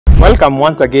Welcome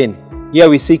once again. Here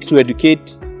we seek to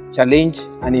educate, challenge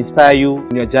and inspire you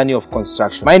in your journey of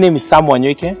construction. My name is Sam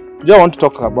Wanyoike. Today I want to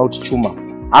talk about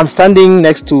chuma. I'm standing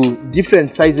next to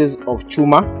different sizes of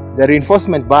chuma. The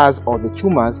reinforcement bars or the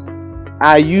chumas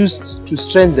are used to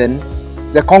strengthen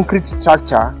the concrete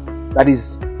structure that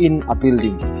is in a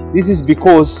building. This is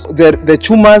because the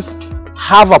chumas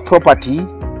have a property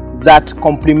that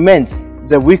complements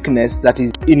the weakness that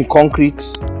is in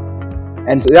concrete,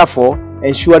 and therefore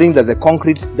ensuring that the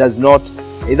concrete does not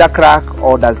either crack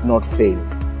or does not fail.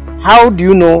 How do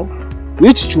you know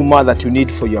which chuma that you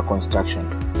need for your construction?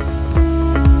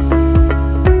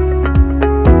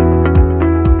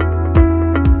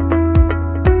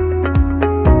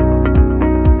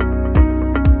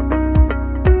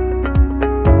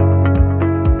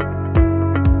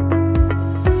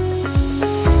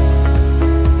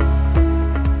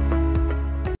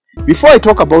 Before I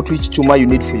talk about which chuma you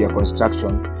need for your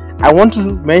construction, I want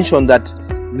to mention that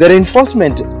the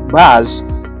reinforcement bars,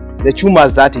 the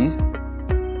chumas that is,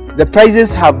 the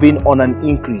prices have been on an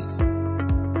increase.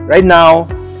 Right now,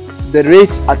 the rate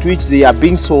at which they are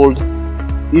being sold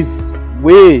is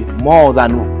way more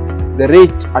than the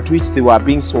rate at which they were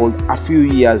being sold a few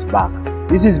years back.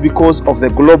 This is because of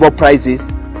the global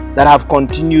prices that have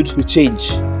continued to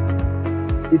change.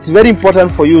 It's very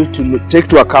important for you to take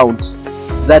into account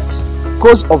that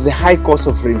because of the high cost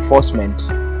of reinforcement,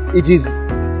 it is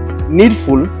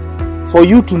needful for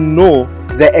you to know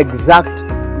the exact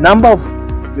number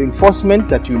of reinforcement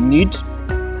that you need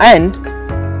and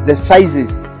the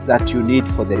sizes that you need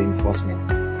for the reinforcement.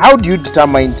 How do you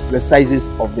determine the sizes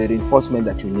of the reinforcement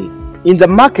that you need? In the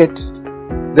market,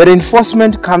 the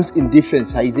reinforcement comes in different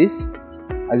sizes.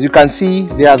 As you can see,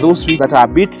 there are those that are a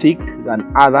bit thick than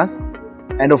others,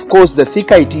 and of course the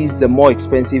thicker it is, the more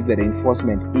expensive the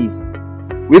reinforcement is.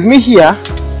 With me here,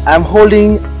 I'm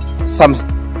holding some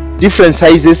different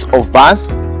sizes of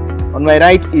bars. On my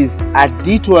right is a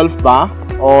D12 bar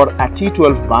or a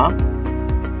T12 bar.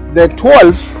 The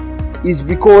 12 is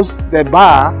because the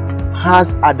bar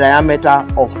has a diameter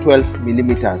of 12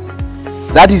 millimeters.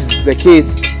 That is the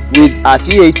case with a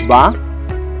T8 bar,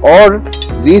 or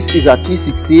this is a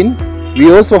T16.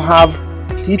 We also have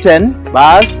T10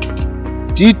 bars,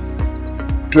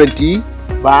 T20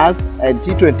 bars and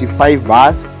T25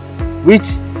 bars,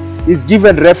 which is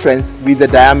given reference with the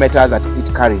diameter that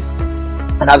it carries.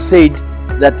 And I've said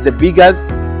that the bigger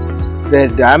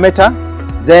the diameter,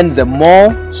 then the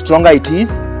more stronger it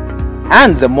is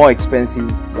and the more expensive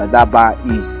that bar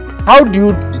is. How do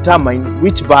you determine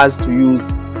which bars to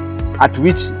use at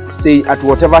which stage, at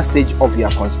whatever stage of your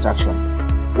construction?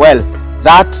 Well,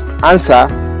 that answer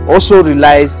also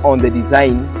relies on the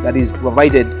design that is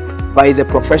provided by the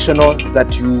professional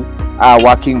that you are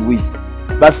working with.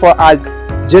 But for a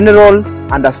general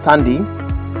understanding,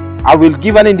 I will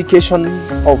give an indication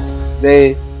of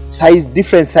the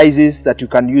different sizes that you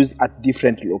can use at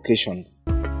different locations.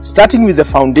 Starting with the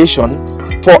foundation,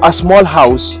 for a small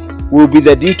house will be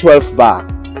the D12 bar.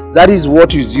 That is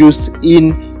what is used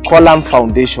in column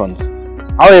foundations.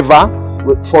 However,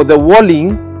 for the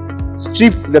walling,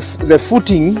 the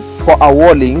footing for a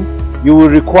walling, you will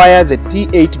require the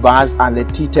T8 bars and the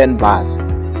T10 bars.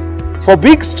 For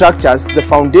big structures, the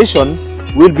foundation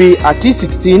will be a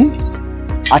T16,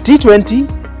 a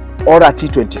T20 or a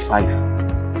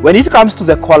T25. When it comes to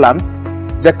the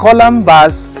column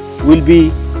bars will be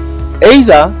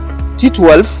either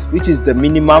T12, which is the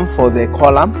minimum for the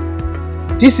column,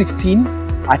 T16,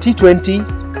 a T20,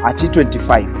 a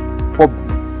T25.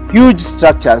 For huge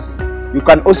structures, you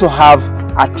can also have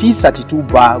a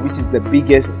T32 bar, which is the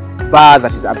biggest bar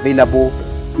that is available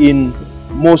in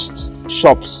most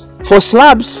shops. For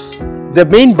slabs, the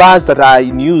main bars that are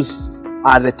in use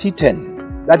are the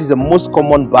T10. That is the most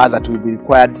common bar that will be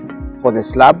required for the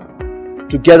slab,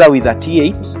 together with a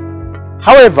T8.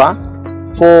 However,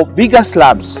 for bigger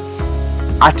slabs,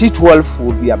 a T12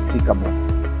 would be applicable.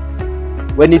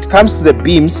 When it comes to the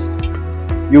beams,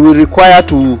 you will require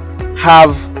to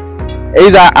have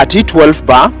either a T12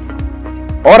 bar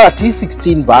or a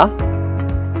T16 bar,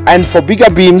 and for bigger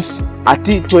beams, a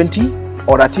T20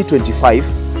 or a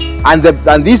T25.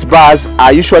 And these bars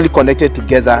are usually connected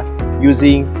together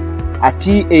using a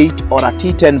T8 or a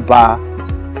T10 bar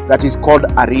that is called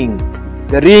a ring.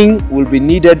 The ring will be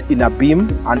needed in a beam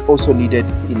and also needed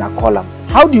in a column.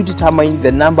 How do you determine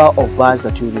the number of bars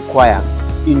that you require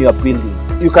in your building?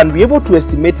 You can be able to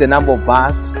estimate the number of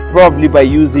bars probably by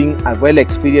using a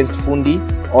well-experienced fundi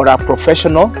or a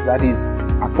professional, that is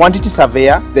a quantity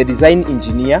surveyor, the design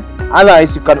engineer.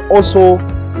 Otherwise, you can also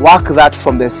work that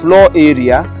from the floor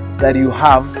area that you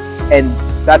have, and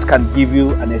that can give you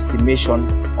an estimation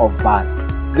of bars.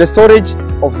 The storage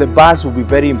of the bars will be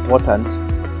very important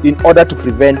in order to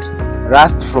prevent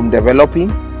rust from developing,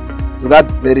 so that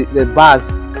the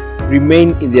bars remain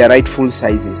in their rightful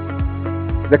sizes.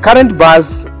 The current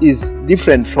bars is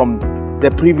different from the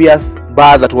previous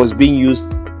bar that was being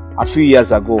used a few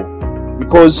years ago,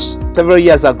 because several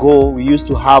years ago we used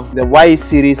to have the Y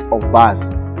series of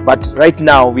bars, but right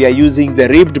now we are using the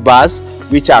ribbed bars,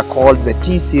 which are called the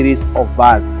T series of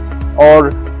bars, or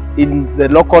in the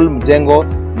local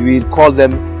mjengo we will call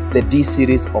them the D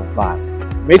series of bars.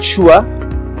 Make sure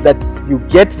that you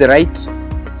get the right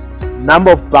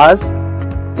number of bars,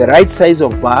 the right size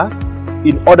of bars,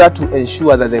 in order to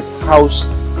ensure that the house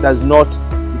does not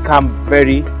become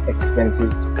very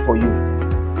expensive for you.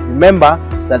 Remember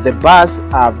that the bars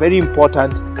are very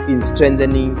important in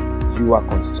strengthening your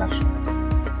construction.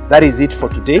 That is it for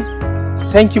today.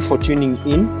 Thank you for tuning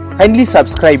in. Kindly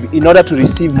subscribe in order to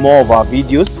receive more of our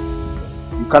videos.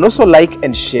 You can also like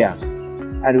and share,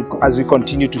 and as we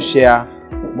continue to share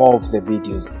more of the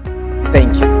videos.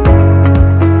 Thank you.